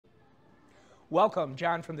Welcome,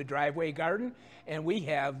 John from the Driveway Garden, and we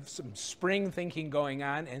have some spring thinking going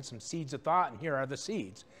on and some seeds of thought, and here are the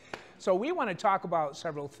seeds. So we want to talk about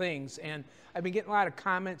several things, and I've been getting a lot of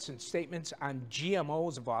comments and statements on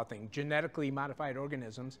GMOs of all things, genetically modified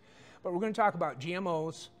organisms, but we're going to talk about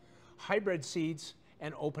GMOs, hybrid seeds,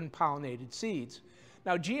 and open pollinated seeds.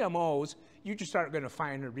 Now GMOs, you just aren't going to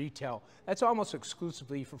find in retail. That's almost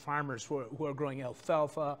exclusively for farmers who are growing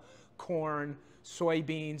alfalfa, corn,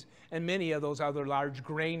 soybeans, and many of those other large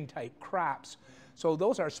grain type crops. So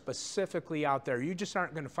those are specifically out there. You just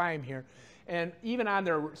aren't going to find them here. And even on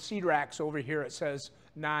their seed racks over here, it says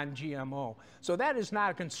non-GMO. So that is not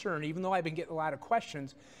a concern, even though I've been getting a lot of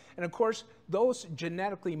questions. And of course, those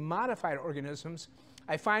genetically modified organisms,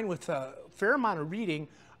 I find with a fair amount of reading,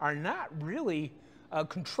 are not really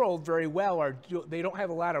controlled very well, or they don't have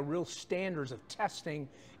a lot of real standards of testing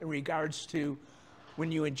in regards to when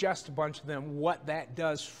you ingest a bunch of them, what that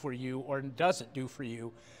does for you or doesn't do for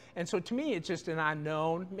you. And so to me, it's just an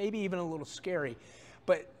unknown, maybe even a little scary.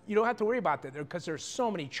 But you don't have to worry about that because there's so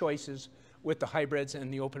many choices with the hybrids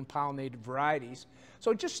and the open pollinated varieties.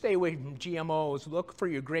 So just stay away from GMOs. Look for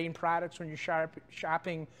your grain products when you're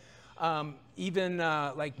shopping. Even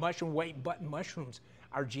like white button mushrooms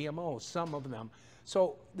are GMOs, some of them.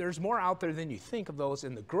 So there's more out there than you think of those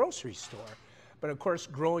in the grocery store. But of course,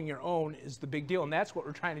 growing your own is the big deal, and that's what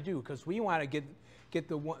we're trying to do, because we want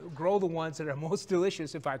to grow the ones that are most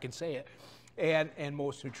delicious, if I can say it, and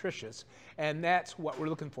most nutritious. And that's what we're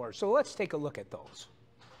looking for. So let's take a look at those.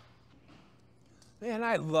 Man,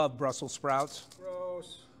 I love Brussels sprouts.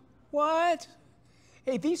 Gross. What?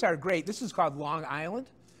 Hey, these are great. This is called Long Island.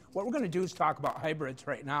 What we're going to do is talk about hybrids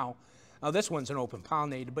right now. Now, this one's an open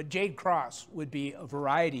pollinated, but Jade Cross would be a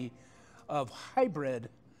variety of hybrid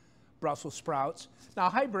Brussels sprouts. Now,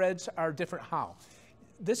 hybrids are different how?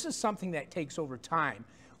 This is something that takes over time.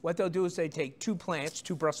 What they'll do is they take two plants,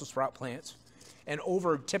 two Brussels sprout plants, and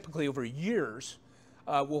typically over years,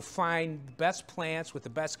 we'll find the best plants with the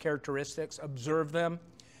best characteristics, observe them,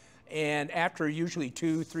 and after usually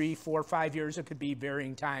 2, 3, 4, 5 years, it could be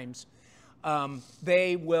varying times,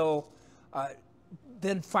 they will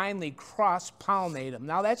then finally cross-pollinate them.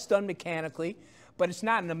 Now, that's done mechanically, but it's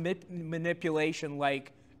not a manipulation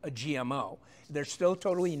like a GMO. They're still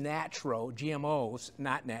totally natural. GMOs,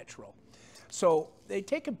 not natural. So they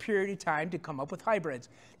take a period of time to come up with hybrids.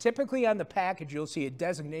 Typically on the package, you'll see a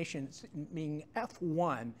designation meaning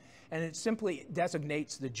F1, and it simply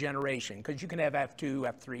designates the generation, because you can have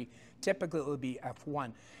F2, F3. Typically, it will be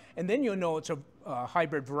F1. And then you'll know it's a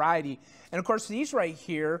hybrid variety. And of course, these right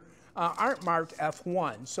here aren't marked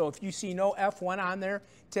F1. So if you see no F1 on there,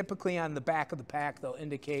 typically on the back of the pack, they'll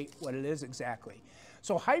indicate what it is exactly.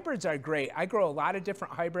 So hybrids are great. I grow a lot of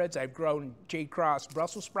different hybrids. I've grown Jade Cross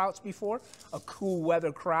Brussels sprouts before, a cool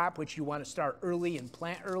weather crop, which you want to start early and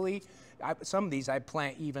plant early. Some of these I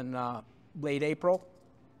plant even late April,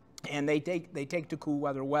 and they take to cool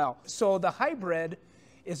weather well. So the hybrid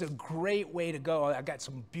is a great way to go. I got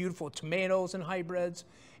some beautiful tomatoes and hybrids.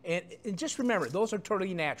 And just remember, those are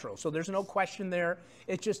totally natural, so there's no question there.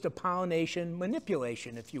 It's just a pollination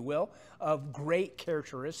manipulation, if you will, of great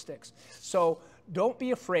characteristics. So don't be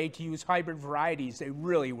afraid to use hybrid varieties. They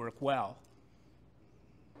really work well.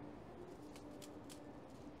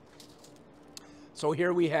 So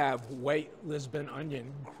here we have white Lisbon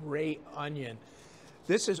onion, great onion.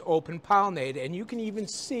 This is open pollinated, and you can even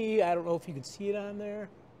see, I don't know if you can see it on there.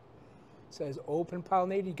 It says open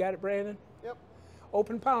pollinated. You got it, Brandon? Yep.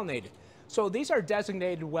 Open pollinated. So these are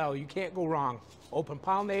designated well. You can't go wrong. Open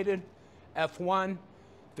pollinated, F1.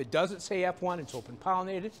 If it doesn't say F1, it's open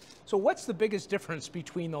pollinated. So what's the biggest difference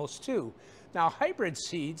between those two? Now, hybrid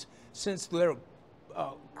seeds, since they're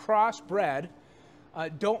crossbred,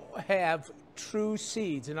 don't have true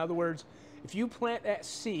seeds. In other words, if you plant that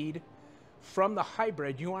seed from the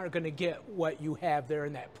hybrid, you aren't going to get what you have there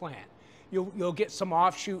in that plant. You'll get some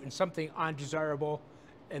offshoot and something undesirable,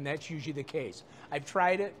 and that's usually the case. I've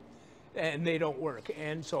tried it, and they don't work.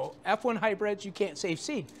 And so F1 hybrids, you can't save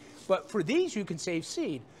seed. But for these, you can save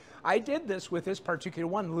seed. I did this with this particular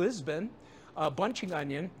one, Lisbon, bunching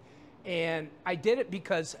onion, and I did it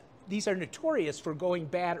because these are notorious for going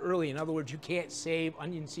bad early. In other words, you can't save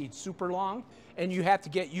onion seeds super long, and you have to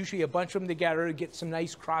get usually a bunch of them together to get some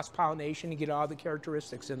nice cross-pollination and get all the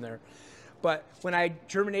characteristics in there. But when I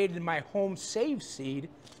germinated my home saved seed,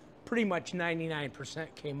 pretty much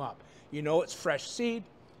 99% came up. You know it's fresh seed,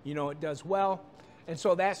 you know it does well, and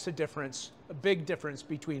so that's the difference, a big difference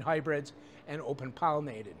between hybrids and open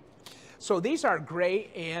pollinated. So these are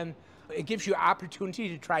great, and it gives you opportunity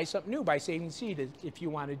to try something new by saving seed if you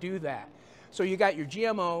want to do that. So you got your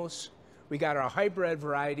GMOs, we got our hybrid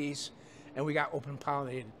varieties, and we got open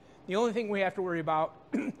pollinated. The only thing we have to worry about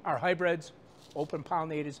are hybrids, open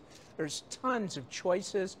pollinators. There's tons of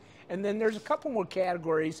choices, and then there's a couple more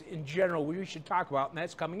categories in general we should talk about, and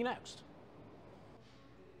that's coming next.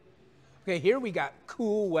 Okay, here we got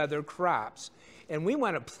cool weather crops, and we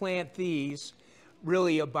want to plant these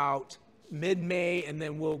really about mid-May, and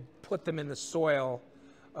then we'll put them in the soil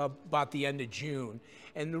about the end of June.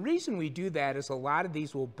 And the reason we do that is a lot of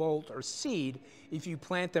these will bolt or seed if you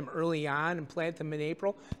plant them early on and plant them in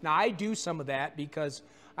April. Now, I do some of that because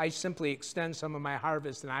I simply extend some of my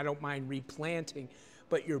harvest and I don't mind replanting.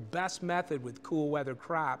 But your best method with cool weather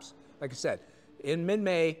crops, like I said, in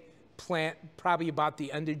mid-May, plant probably about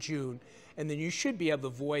the end of June, and then you should be able to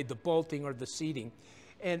avoid the bolting or the seeding.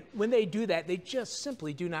 And when they do that, they just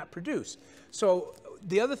simply do not produce. So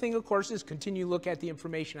the other thing, of course, is continue to look at the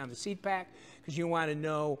information on the seed pack, because you want to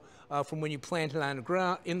know from when you plant it on the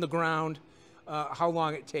ground, in the ground, how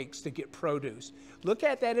long it takes to get produce. Look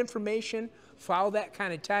at that information, follow that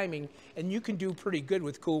kind of timing, and you can do pretty good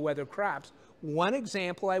with cool weather crops. One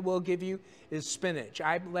example I will give you is spinach.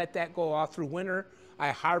 I let that go all through winter. I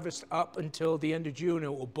harvest up until the end of June. It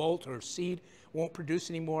will bolt or seed, won't produce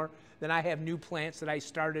anymore. Then I have new plants that I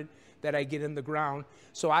started that I get in the ground.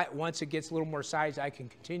 So once it gets a little more size, I can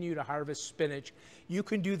continue to harvest spinach. You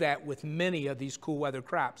can do that with many of these cool weather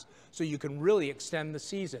crops, so you can really extend the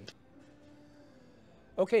season.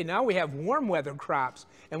 Okay, now we have warm weather crops.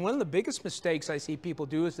 And one of the biggest mistakes I see people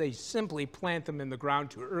do is they simply plant them in the ground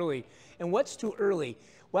too early. And what's too early?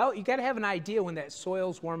 Well, you got to have an idea when that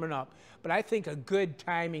soil's warming up. But I think a good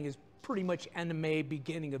timing is pretty much end of May,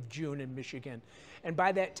 beginning of June in Michigan. And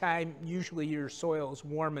by that time, usually your soil is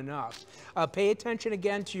warm enough. Pay attention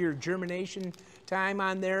again to your germination time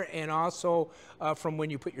on there, and also from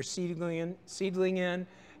when you put your seedling in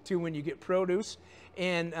to when you get produce.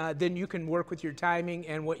 And then you can work with your timing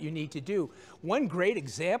and what you need to do. One great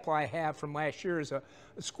example I have from last year is a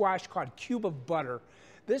squash called Cube of Butter.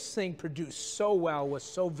 This thing produced so well, was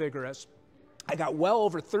so vigorous. I got well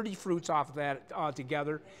over 30 fruits off of that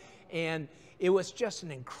altogether, and it was just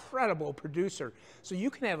an incredible producer. So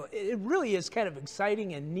you can have, it really is kind of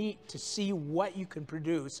exciting and neat to see what you can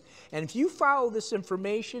produce. And if you follow this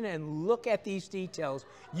information and look at these details,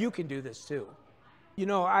 you can do this too. You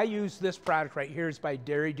know, I use this product right here. It's by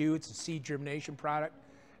Dairy Dew. It's a seed germination product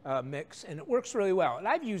mix, and it works really well. And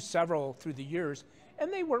I've used several through the years,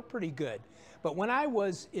 and they work pretty good. But when I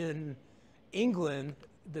was in England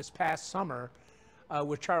this past summer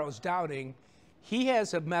with Charles Dowding, he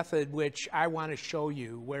has a method which I want to show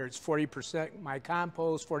you, where it's 40% my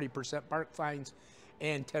compost, 40% bark fines,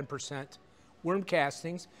 and 10% worm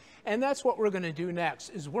castings. And that's what we're going to do next,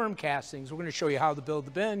 is worm castings. We're going to show you how to build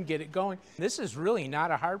the bin, get it going. This is really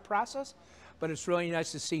not a hard process, but it's really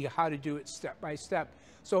nice to see how to do it step by step.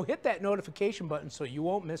 So hit that notification button so you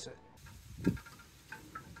won't miss it.